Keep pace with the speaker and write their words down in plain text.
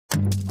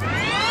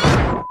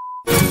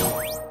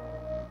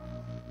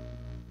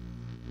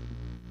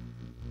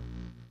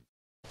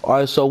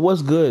Alright, so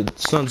what's good,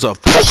 sons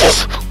of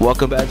bitches?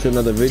 Welcome back to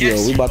another video.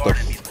 Yes, we about to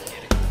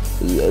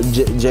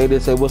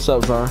Jada say what's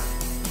up, son?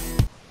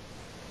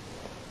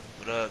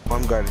 What up?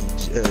 I'm guarding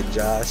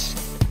Josh.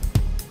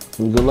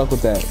 Good luck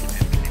with that.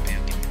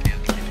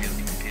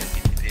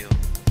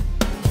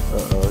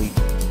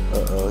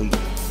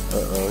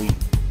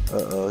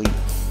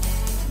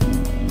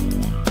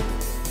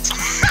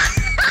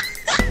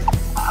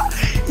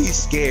 He's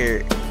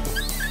scared.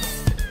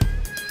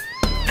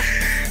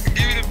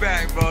 Give me the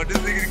back, bro. This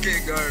nigga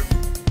can't guard me.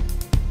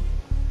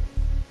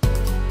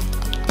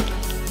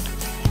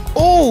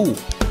 Oh!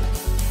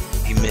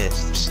 He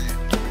missed.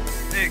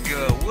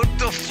 Nigga, what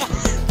the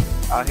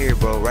fuck? Out here,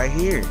 bro. Right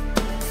here.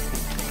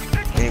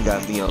 You ain't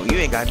got me on. You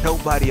ain't got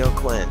nobody on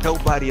cleanse.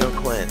 Nobody on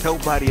cleanse.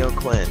 Nobody on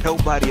cleanse.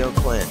 Nobody on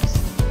cleanse.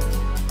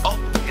 Oh,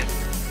 yeah.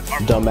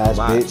 Dumbass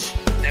bitch.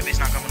 That bitch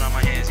not coming on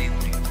my hands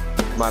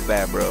either. My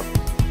bad, bro.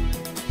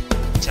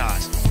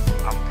 Josh,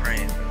 I'm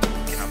praying.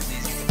 Can I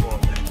please get the ball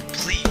back?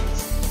 Please.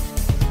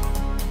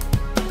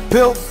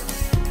 Bill,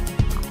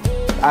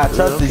 I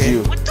trusted Okay.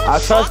 you. I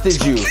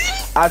trusted you.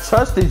 I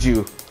trusted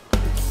you.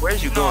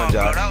 Where's you No, going, bro,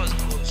 Josh? that was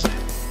bullshit.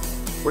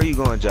 Where you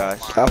going,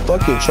 Josh? I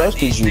fucking trusted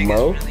these you, niggas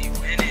Mo. really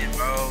winning,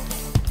 bro.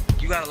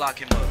 You gotta lock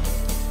him up.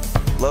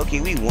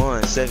 Loki, we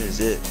won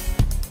 7-zip.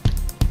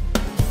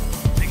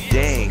 Nigga,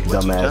 Dang,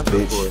 what you Dumbass jumping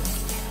bitch. for?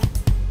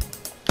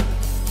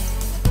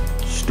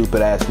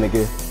 Stupid ass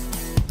nigga.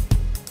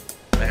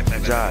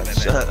 Back, Josh,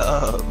 shut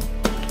up.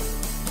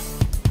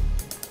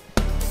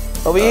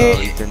 Over here.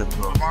 He's in the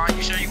post. Come on,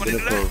 you sure you wanna In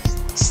do the that?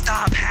 post.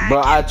 Stop hacking.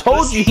 Bro, I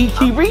told you he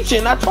keep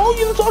reaching. I told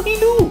you that's all he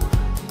do.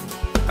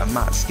 I'm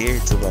not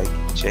scared to like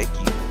check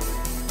you.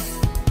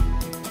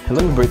 Hey,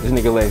 let me break this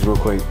nigga legs real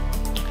quick.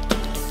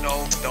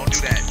 No, don't do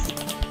that.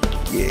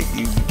 Yeah,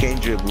 you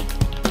can't dribble.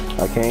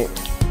 I can't.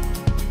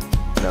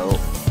 No.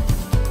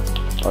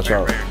 Watch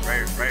out.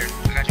 Right.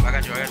 I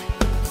got you.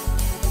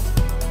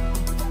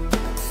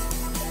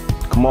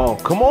 Come on.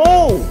 Come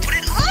on. Put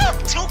it up.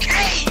 It's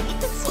okay.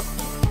 What the fuck?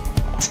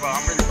 Bro,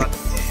 I'm really about to.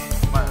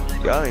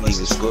 Y'all ain't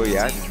even score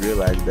yet. I just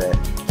realized that.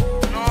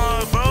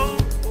 No, bro.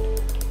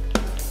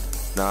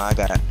 No, I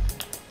got.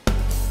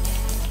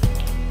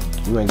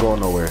 You ain't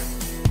going nowhere.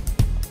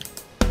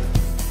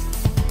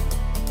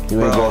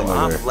 You ain't going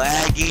nowhere. I'm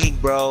lagging,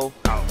 bro.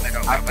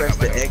 I pressed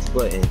the X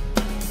button.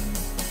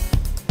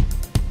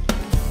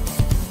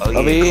 Oh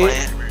Over yeah, here.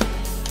 clan.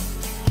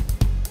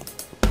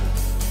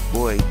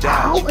 Boy,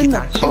 Josh, How you in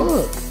the cannot shoot.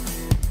 fuck?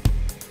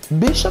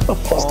 Bitch, shut the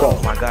fuck Oh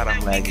up. my god,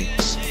 I'm lagging.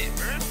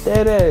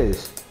 That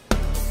ass.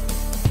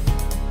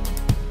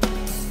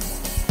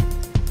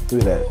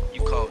 Look at that.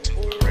 You called too,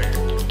 right?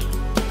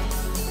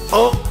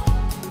 Oh!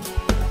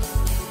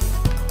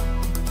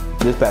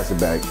 Just pass it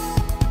back.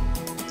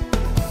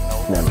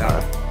 Never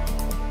mind.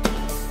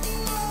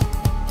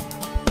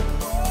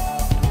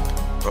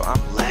 Bro,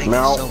 I'm lagging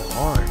Meow. so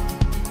hard.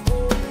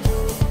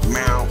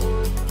 Meow.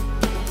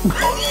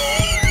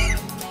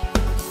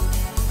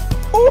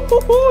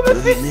 Oh,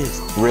 that's Really it.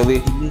 missed. Really?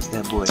 He missed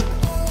that boy.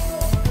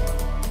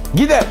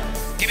 Get that!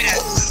 Give me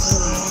that.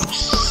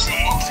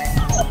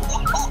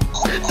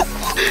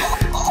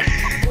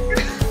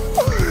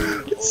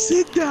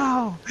 Sit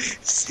down.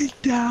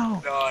 Sit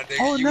down. No, nigga,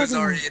 Oh, you was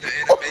another already in the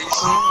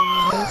animation.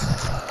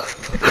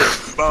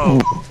 Bro,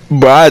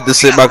 Bro, I had to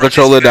sit my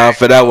controller down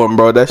for that one,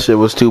 bro. That shit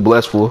was too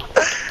blissful.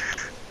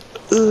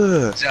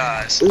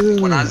 Josh,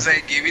 when I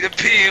say give me the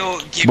pill,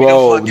 give me Bro,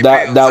 the fucking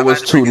that pill. that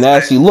was too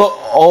nasty. Look,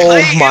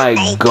 oh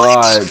my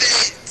god.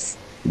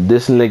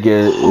 This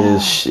nigga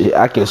is shit.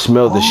 I can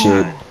smell the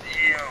shit.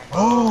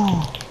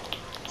 Oh.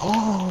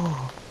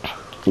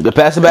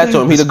 Pass it back to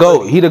him. He the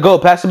GOAT. He the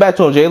GOAT. Pass it back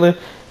to him, Jalen.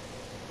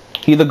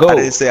 He the I GOAT.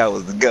 didn't say I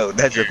was the GOAT.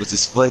 That joke was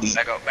just funny.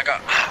 Back up. Oh my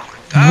god.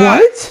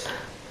 What?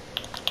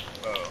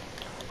 Bro,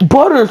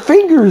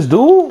 Butterfingers,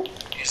 dude.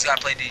 you just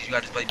gotta play D. You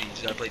gotta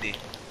play D.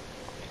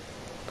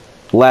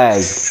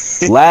 Lag.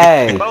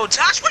 Lag. Bro,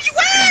 Josh, where you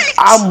at?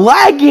 I'm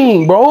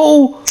lagging,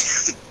 bro.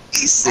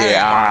 He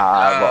said,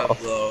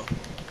 bro.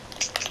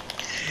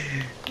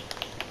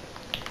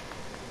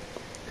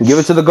 Give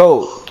it to the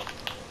GOAT.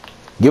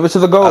 Give it to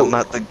the I'm GOAT.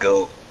 not the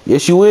GOAT.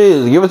 Yes, you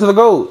is. Give it to the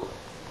GOAT.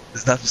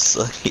 Stop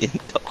sucking.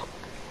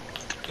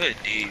 Good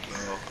D,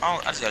 bro.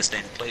 I just gotta stay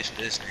in place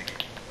for this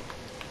nigga.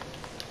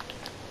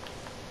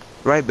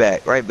 Right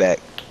back.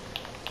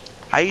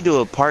 How you do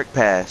a park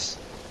pass?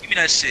 Give me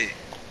that shit.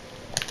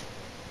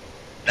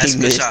 That's a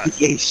He good missed. shot.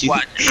 He ain't shoot.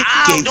 What? He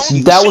Ow, can't don't shoot.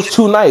 you That shoot was it.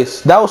 too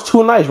nice. That was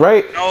too nice,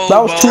 right? No, That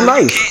was bro, too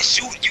nice. You can't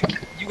shoot.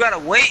 You gotta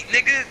wait,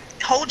 nigga.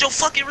 Hold your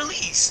fucking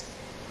release.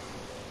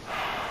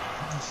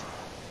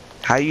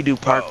 How you do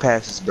park Bro.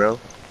 passes, bro?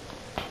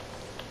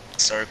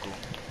 Circle.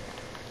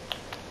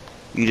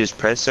 You just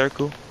press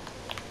circle?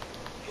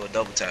 You'll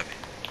double tap it.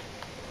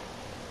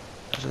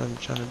 That's what I'm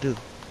trying to do.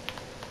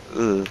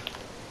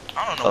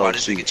 I don't know Oh, why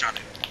this shoot. nigga trying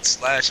to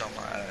slash on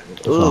my ass.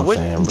 That's what I'm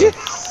saying, bro.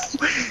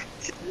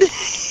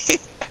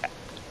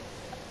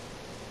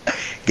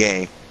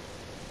 Gang.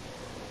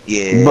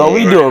 Yeah. Bro,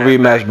 we do a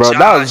rematch, bro.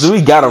 That was,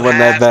 we gotta run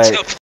that back.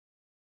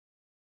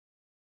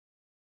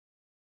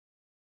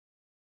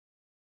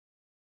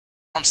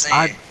 I'm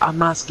saying. I'm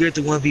not scared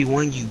to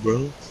 1v1 you,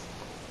 bro.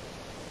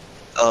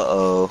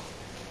 Uh-oh.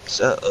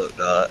 Shut up,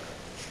 dog.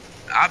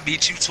 I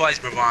beat you twice,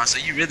 Bravon, so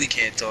you really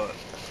can't talk.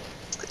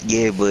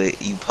 Yeah,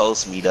 but you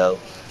post me, though.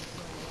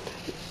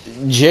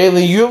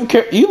 Jalen, you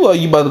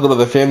about to go to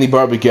the family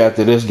barbecue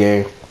after this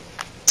game.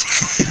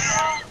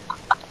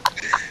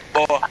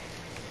 Boy,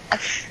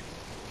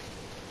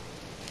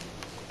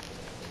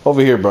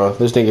 Over here, bro.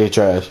 This thing ain't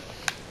trash.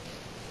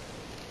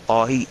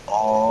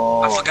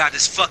 Oh, I forgot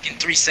this fucking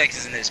 3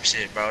 seconds in this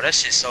shit, bro. That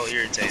shit's so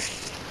irritating.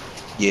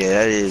 Yeah,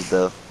 that is,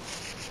 though.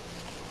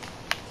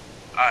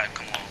 Alright,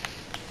 come on.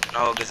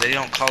 No, because they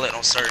don't call it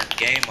on certain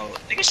game mode.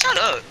 Nigga, shut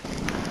up.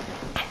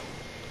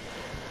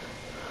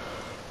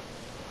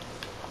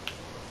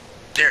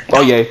 There.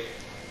 Oh, yeah.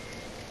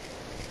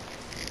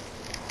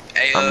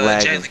 Hey, I'm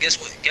lagging. Jalen, guess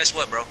what? Guess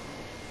what, bro?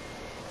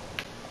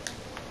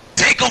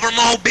 Take over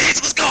mode,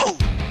 bitch. Let's go.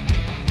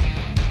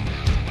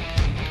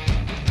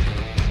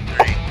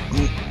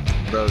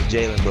 Bro,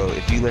 Jalen, bro,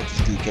 if you let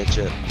this dude catch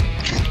up.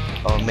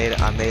 Oh, I made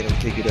him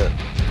pick it up.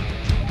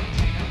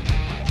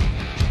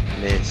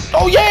 Miss.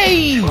 Oh,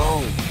 yay!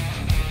 Bro.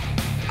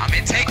 I'm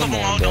in takeover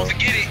mode. Don't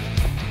forget it.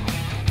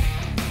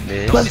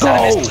 Miss. Let's Is that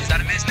a go. miss? Is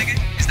that a miss,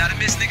 nigga? Is that a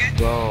miss, nigga?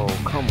 Bro,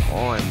 come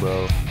on,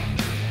 bro.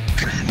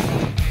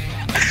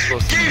 It's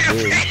supposed to be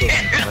good.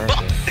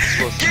 It's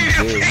supposed to be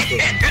good.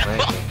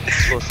 It's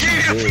supposed to be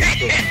good. It's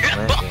supposed to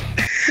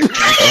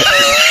be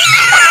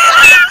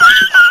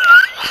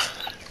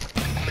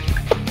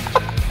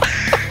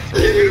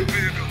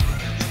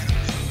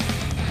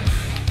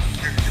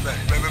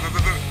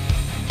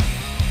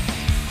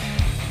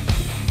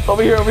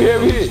Over here, over here,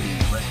 over here.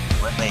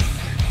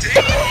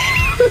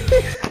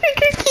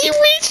 Keep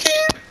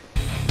reaching.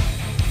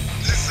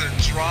 Listen,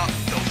 drop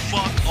the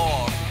fuck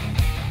off.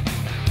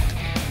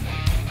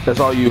 That's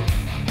all you.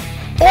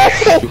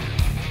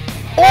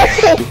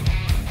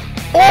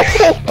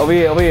 Over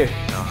here, over here.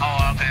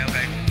 Oh, okay,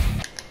 okay.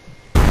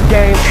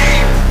 Game.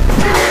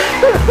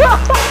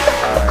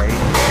 Alright.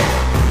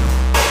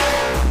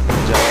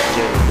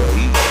 Jalen, bro,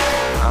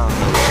 I don't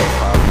know what your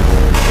problem is,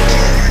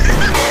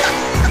 bro.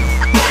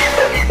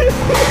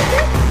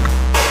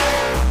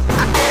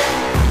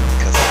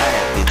 Cause I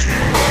have 15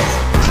 points.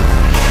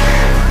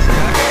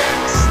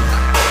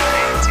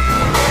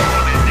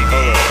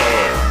 Hold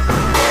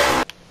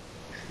up.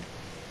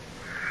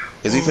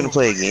 Is he finna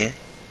play again?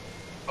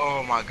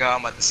 Oh my god,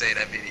 I'm about to say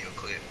that video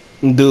clip.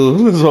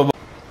 Dude, this is What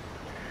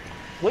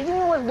you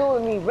mean what's good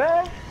with me,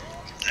 bruh?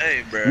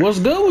 Hey, bro. what's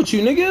good with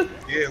you, nigga?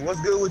 Yeah,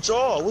 what's good with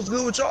y'all? What's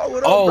good with y'all?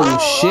 What Oh,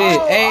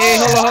 shit. Hey,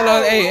 hold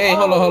on. Hey,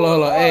 hold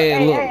on.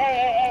 Hey, look.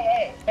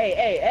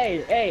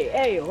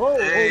 Hey, hold,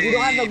 we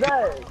don't have no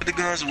guns. With the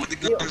guns, with the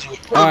guns.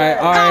 All right.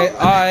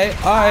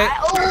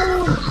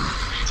 Oh,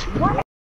 what?